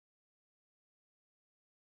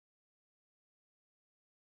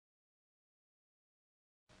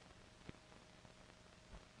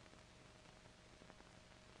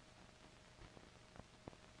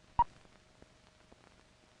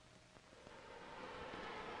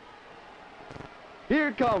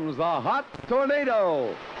Here comes the hot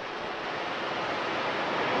tornado.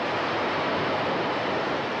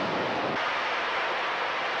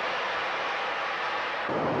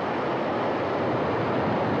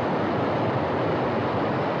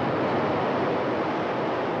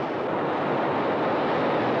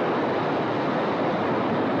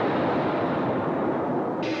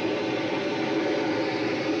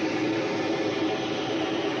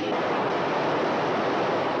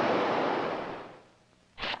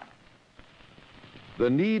 The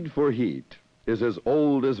need for heat is as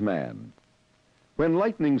old as man. When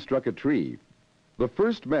lightning struck a tree, the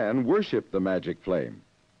first man worshipped the magic flame.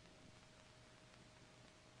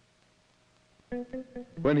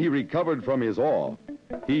 When he recovered from his awe,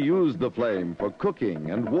 he used the flame for cooking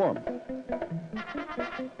and warmth.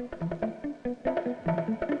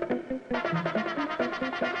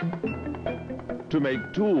 To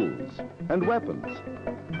make tools and weapons.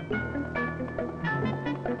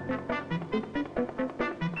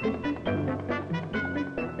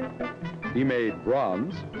 He made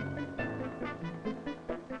bronze,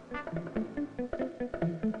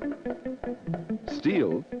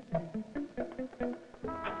 steel,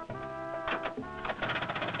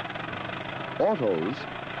 autos,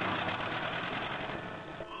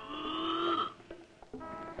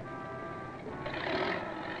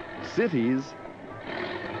 cities,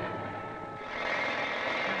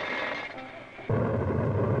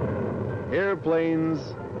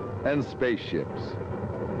 airplanes, and spaceships.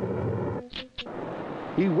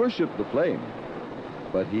 He worshipped the flame,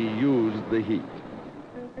 but he used the heat.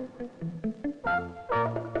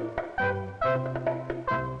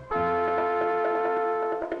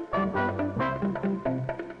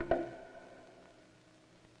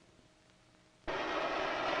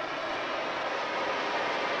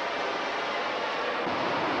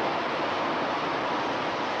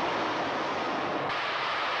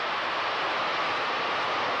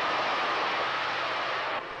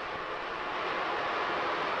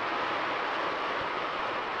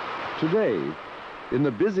 Today, in the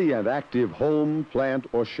busy and active home, plant,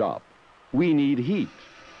 or shop, we need heat.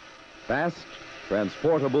 Fast,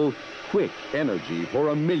 transportable, quick energy for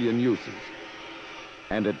a million uses.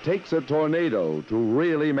 And it takes a tornado to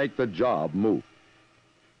really make the job move.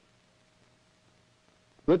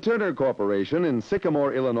 The Turner Corporation in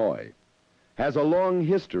Sycamore, Illinois, has a long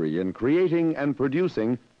history in creating and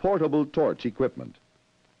producing portable torch equipment.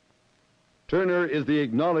 Turner is the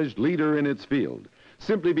acknowledged leader in its field,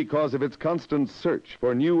 simply because of its constant search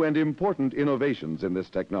for new and important innovations in this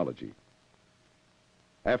technology.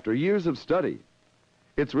 After years of study,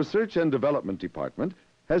 its research and development department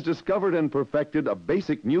has discovered and perfected a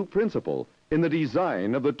basic new principle in the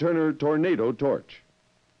design of the Turner Tornado Torch.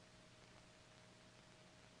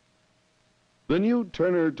 The new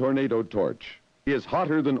Turner Tornado Torch is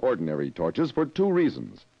hotter than ordinary torches for two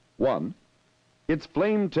reasons. One, its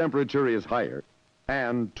flame temperature is higher,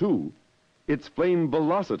 and two, its flame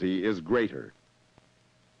velocity is greater.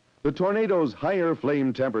 The tornado's higher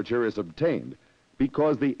flame temperature is obtained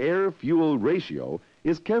because the air-fuel ratio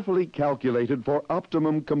is carefully calculated for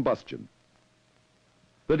optimum combustion.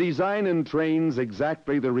 The design entrains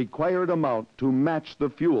exactly the required amount to match the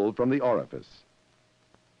fuel from the orifice.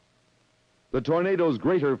 The tornado's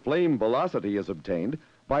greater flame velocity is obtained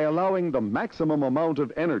by allowing the maximum amount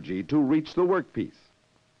of energy to reach the workpiece.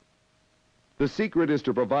 The secret is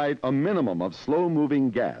to provide a minimum of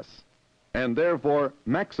slow-moving gas, and therefore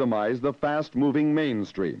maximize the fast-moving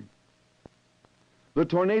mainstream. The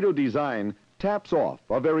tornado design taps off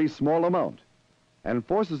a very small amount and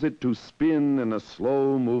forces it to spin in a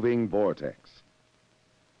slow-moving vortex.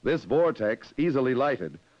 This vortex, easily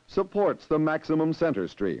lighted, supports the maximum center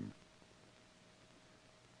stream.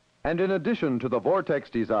 And in addition to the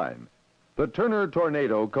vortex design, the Turner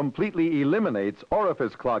Tornado completely eliminates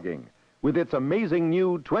orifice clogging with its amazing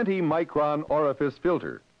new 20-micron orifice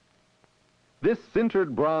filter. This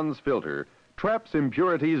sintered bronze filter traps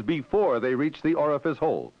impurities before they reach the orifice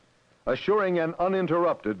hole, assuring an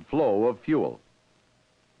uninterrupted flow of fuel.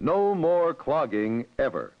 No more clogging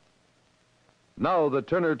ever. Now the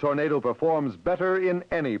Turner Tornado performs better in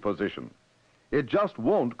any position. It just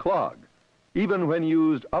won't clog, even when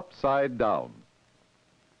used upside down.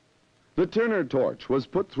 The Turner torch was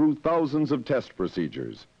put through thousands of test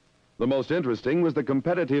procedures. The most interesting was the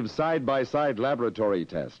competitive side-by-side laboratory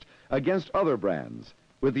test against other brands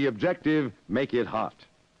with the objective, make it hot,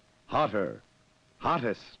 hotter,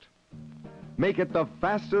 hottest. Make it the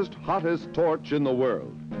fastest, hottest torch in the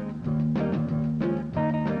world.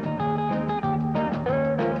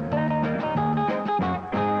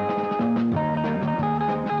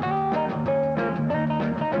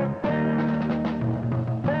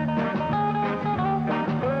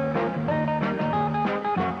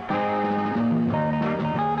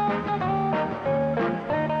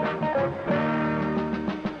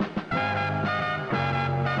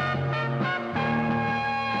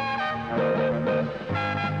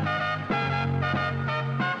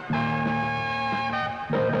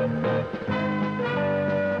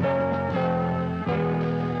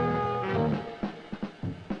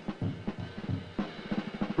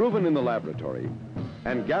 Proven in the laboratory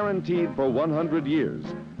and guaranteed for 100 years,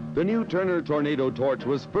 the new Turner Tornado torch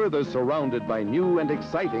was further surrounded by new and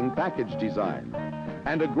exciting package design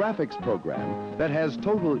and a graphics program that has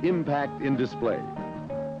total impact in display.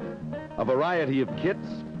 A variety of kits,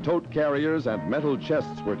 tote carriers, and metal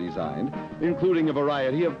chests were designed, including a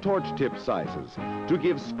variety of torch tip sizes to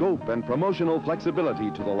give scope and promotional flexibility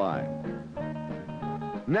to the line.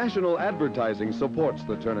 National advertising supports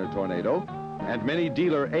the Turner Tornado, and many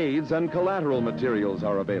dealer aids and collateral materials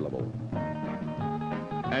are available.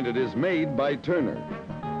 And it is made by Turner,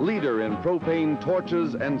 leader in propane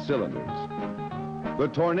torches and cylinders. The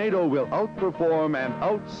Tornado will outperform and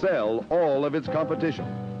outsell all of its competition.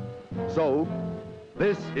 So,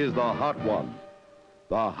 this is the hot one,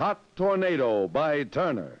 the Hot Tornado by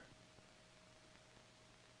Turner.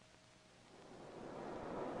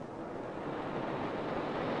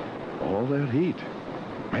 All that heat,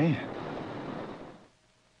 man.